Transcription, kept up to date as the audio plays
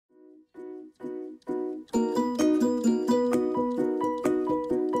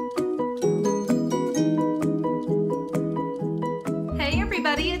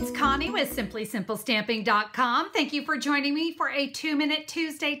is SimplySimpleStamping.com. Thank you for joining me for a 2-Minute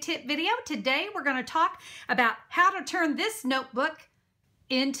Tuesday tip video. Today we're going to talk about how to turn this notebook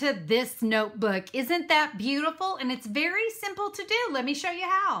into this notebook. Isn't that beautiful? And it's very simple to do. Let me show you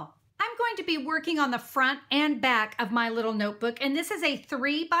how. I'm going to be working on the front and back of my little notebook, and this is a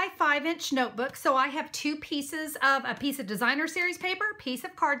 3 by 5 inch notebook. So I have two pieces of a piece of designer series paper, piece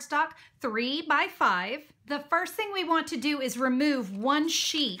of cardstock, 3 by 5. The first thing we want to do is remove one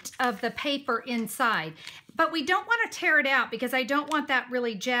sheet of the paper inside, but we don't want to tear it out because I don't want that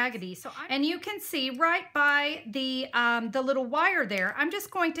really jaggedy. And you can see right by the little wire there, I'm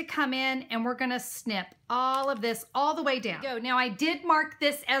just going to come in and we're going to snip all of this all the way down. Now I did mark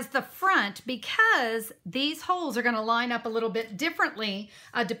this as the front because these holes are going to line up a little bit differently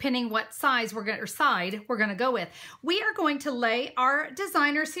depending what size side we're going to go with. We are going to lay our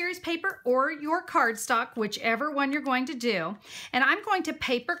designer series paper or your cardstock, whichever one you're going to do, and I'm going to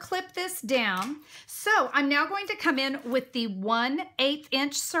paper clip this down. So I'm now going to come in with the 1/8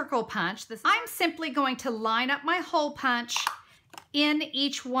 inch circle punch. I'm simply going to line up my hole punch in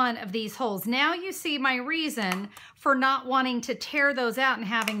each one of these holes. Now you see my reason for not wanting to tear those out and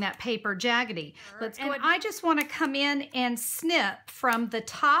having that paper jaggedy. I just want to come in and snip from the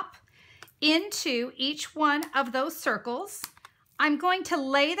top into each one of those circles. I'm going to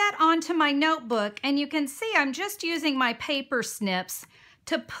lay that onto my notebook, and you can see I'm just using my paper snips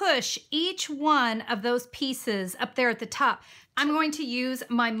to push each one of those pieces up there at the top. I'm going to use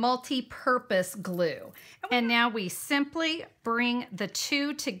my multi-purpose glue. And now we simply bring the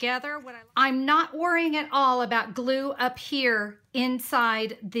two together. I'm not worrying at all about glue up here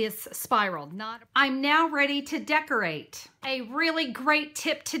inside this spiral. I'm now ready to decorate. A really great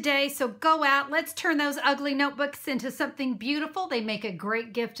tip today, so go out, let's turn those ugly notebooks into something beautiful. They make a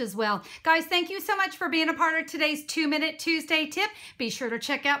great gift as well. Guys, thank you so much for being a part of today's 2-Minute Tuesday tip. Be sure to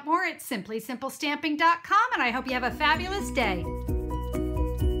check out more at SimplySimpleStamping.com, and I hope you have a fabulous day.